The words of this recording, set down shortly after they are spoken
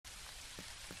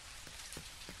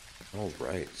All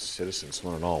right, citizens,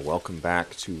 one and all, welcome back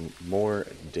to more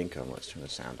Dinkum. Let's turn the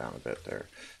sound down a bit there.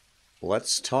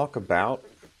 Let's talk about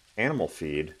animal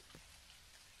feed.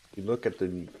 You look at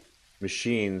the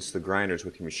machines, the grinders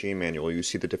with your machine manual, you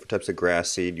see the different types of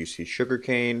grass seed. You see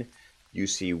sugarcane, you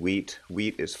see wheat.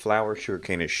 Wheat is flour,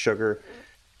 sugarcane is sugar.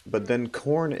 But then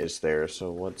corn is there,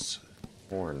 so what's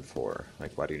corn for?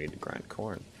 Like, why do you need to grind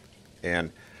corn?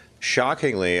 And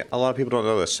shockingly, a lot of people don't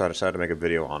know this, so I decided to make a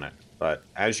video on it. But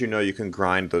as you know, you can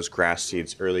grind those grass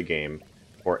seeds early game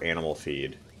for animal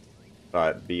feed.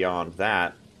 But beyond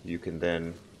that, you can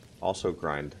then also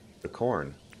grind the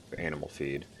corn for animal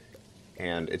feed.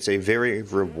 And it's a very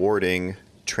rewarding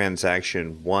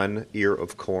transaction. 1 ear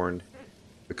of corn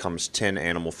becomes 10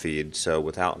 animal feed. So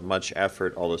without much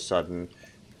effort, all of a sudden,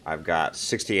 I've got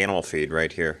 60 animal feed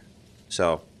right here.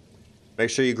 So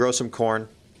make sure you grow some corn.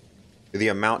 The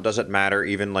amount doesn't matter,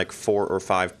 even like 4 or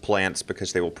 5 plants,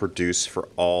 because they will produce for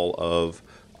all of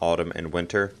autumn and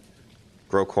winter.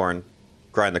 Grow corn,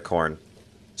 grind the corn.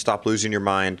 Stop losing your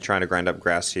mind trying to grind up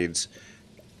grass seeds.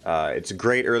 It's a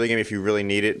great early game if you really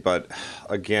need it, but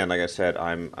again, like I said,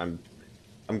 I'm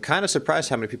kind of surprised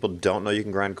how many people don't know you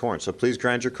can grind corn. So please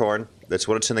grind your corn. That's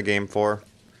what it's in the game for.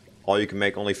 All you can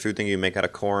make, only food thing you make out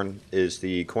of corn is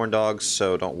the corn dogs,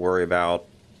 so don't worry about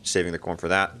saving the corn for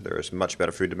that. There is much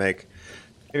better food to make.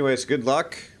 Anyways, good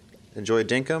luck. Enjoy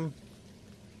Dinkum.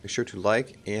 Make sure to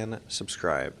like and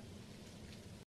subscribe.